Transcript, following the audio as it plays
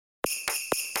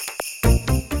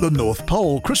The North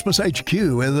Pole Christmas HQ,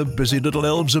 where the busy little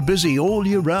elves are busy all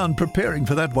year round preparing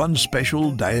for that one special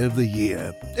day of the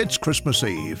year. It's Christmas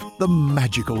Eve, the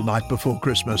magical night before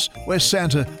Christmas, where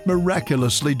Santa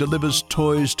miraculously delivers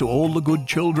toys to all the good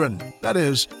children. That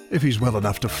is, if he's well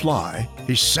enough to fly.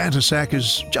 His Santa sack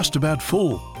is just about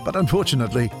full, but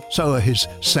unfortunately, so are his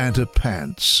Santa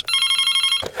pants.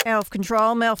 Elf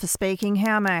Control, Melfa speaking.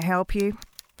 How may I help you?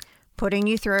 Putting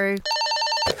you through.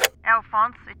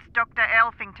 Alphonse, it's Dr.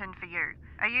 Elfington for you.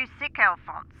 Are you sick,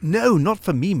 Alphonse? No, not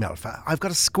for me, Melfa. I've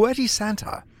got a squirty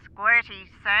Santa. Squirty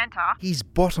Santa? He's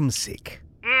bottom sick.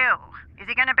 Ew. Is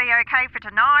he going to be okay for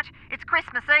tonight? It's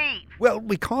Christmas Eve. Well,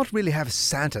 we can't really have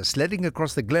Santa sledding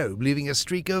across the globe, leaving a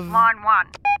streak of... Line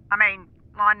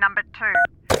number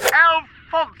 2.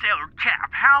 Alphonse, old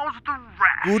chap, how's the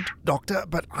rash? Good, Doctor,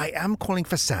 but I am calling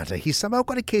for Santa. He's somehow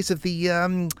got a case of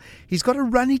the, he's got a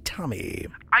runny tummy.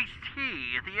 I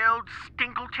see, the old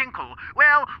stinkle tinkle.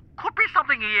 Well, could be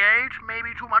something he ate, maybe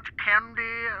too much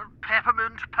candy,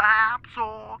 peppermint perhaps,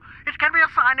 or it can be a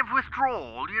sign of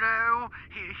withdrawal, you know.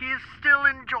 He's still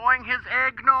enjoying his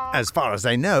eggnog. As far as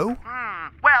I know.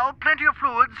 Well, plenty of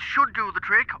fluids should do the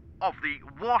trick. Of the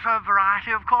water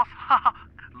variety, of course.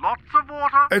 Lots of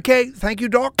water. Okay, thank you,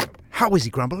 Doc. How is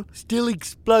he, Grumble? Still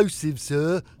explosive,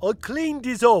 sir. I cleaned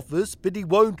his office, but he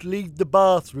won't leave the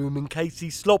bathroom in case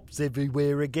he slops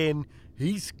everywhere again.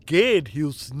 He's scared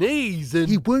he'll sneeze and...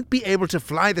 He won't be able to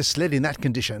fly the sled in that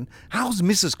condition. How's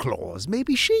Mrs. Claus?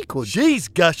 Maybe she could... She's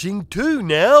gushing too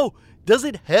now. Does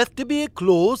it have to be a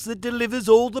Claus that delivers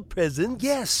all the presents?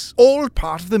 Yes, all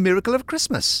part of the miracle of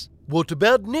Christmas. What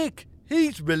about Nick?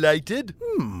 He's related.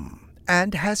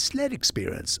 And has sled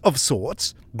experience, of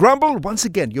sorts. Grumble, once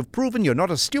again, you've proven you're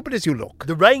not as stupid as you look.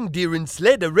 The reindeer and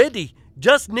sled are ready.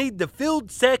 Just need the filled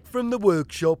sack from the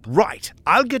workshop. Right,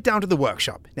 I'll get down to the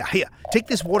workshop. Now here, take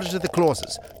this water to the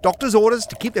Clauses. Doctor's orders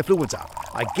to keep their fluids up.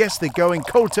 I guess they're going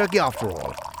cold turkey after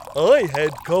all. I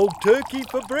had cold turkey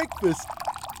for breakfast.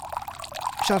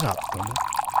 Shut up, Grumble.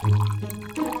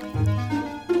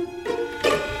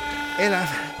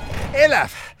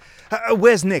 Elaf,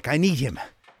 where's Nick? I need him.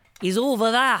 He's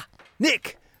over there.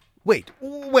 Nick! Wait,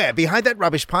 where? Behind that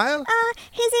rubbish pile?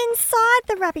 He's inside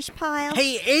the rubbish pile.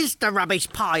 He is the rubbish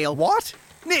pile. What?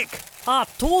 Nick! I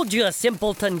told you a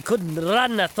simpleton couldn't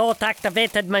run a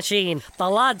thought-activated machine. The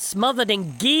lad smothered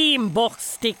in game box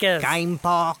stickers. Game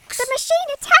box. The machine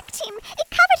attacked him. It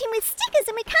covered him with stickers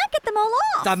and we can't get them all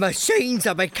off. The machines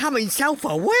are becoming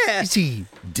self-aware. Is he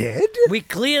dead? We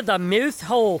cleared a mouth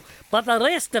hole, but the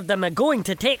rest of them are going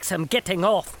to take some getting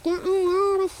off. Get me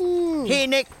out of here. Here,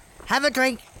 Nick, have a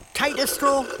drink. Take the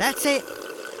straw. That's it.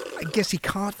 I guess he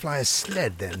can't fly a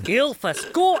sled then.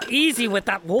 Gilfus, go easy with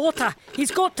that water. He's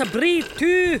got to breathe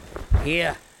too.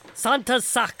 Here, Santa's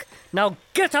sack. Now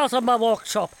get out of my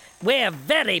workshop. We're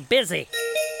very busy.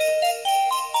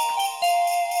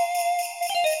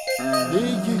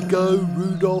 There you go,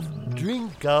 Rudolph.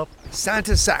 Drink up.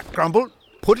 Santa's sack, Grumble.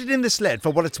 Put it in the sled for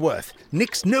what it's worth.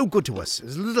 Nick's no good to us.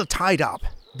 He's a little tied up.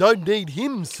 Don't need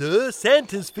him, sir.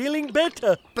 Santa's feeling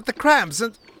better. But the cramps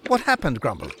and... What happened,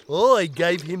 Grumble? I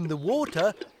gave him the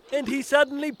water and he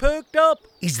suddenly perked up.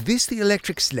 Is this the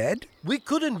electric sled? We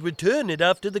couldn't return it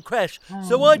after the crash,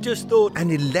 so I just thought... An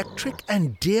electric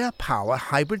and Deer Power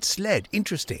hybrid sled.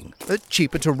 Interesting.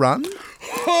 Cheaper to run?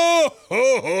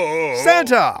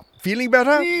 Santa! Feeling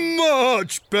better?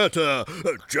 Much better.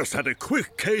 Just had a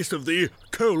quick case of the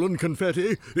colon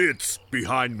confetti. It's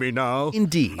behind me now.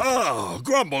 Indeed.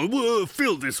 Grumble,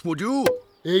 fill this, would you?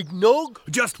 Eggnog?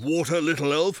 Just water,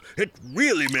 little elf. It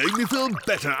really made me feel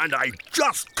better, and I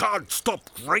just can't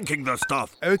stop drinking the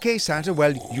stuff. Okay, Santa,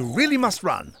 well, you really must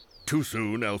run. Too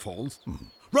soon, Alphonse.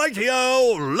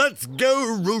 Right-o, let's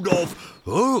go, Rudolph.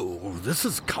 Oh, this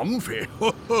is comfy.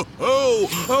 Away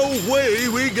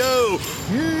we go.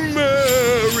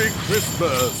 Merry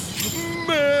Christmas.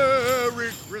 Merry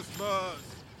Christmas.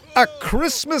 A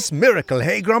Christmas miracle,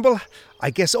 hey, Grumble? I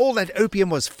guess all that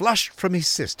opium was flushed from his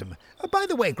system. By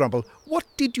the way, Grumble, what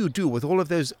did you do with all of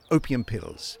those opium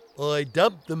pills? I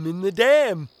dumped them in the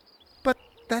dam. But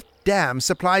that dam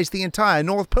supplies the entire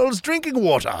North Pole's drinking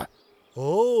water.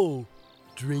 Oh,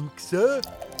 drink, sir?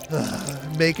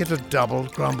 Make it a double,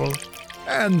 Grumble.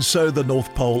 And so the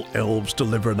North Pole elves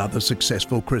deliver another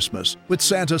successful Christmas, with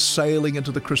Santa sailing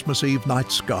into the Christmas Eve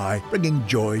night sky, bringing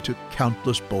joy to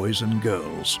countless boys and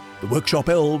girls. The workshop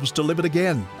elves delivered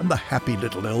again, and the happy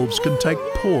little elves can take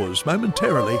pause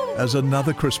momentarily as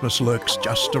another Christmas lurks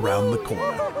just around the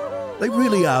corner. They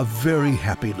really are very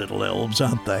happy little elves,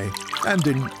 aren't they? And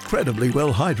incredibly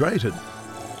well hydrated.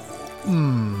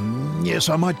 Yes,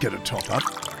 I might get a top-up.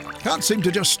 Can't seem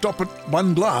to just stop at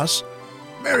one glass.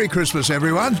 Merry Christmas,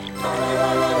 everyone.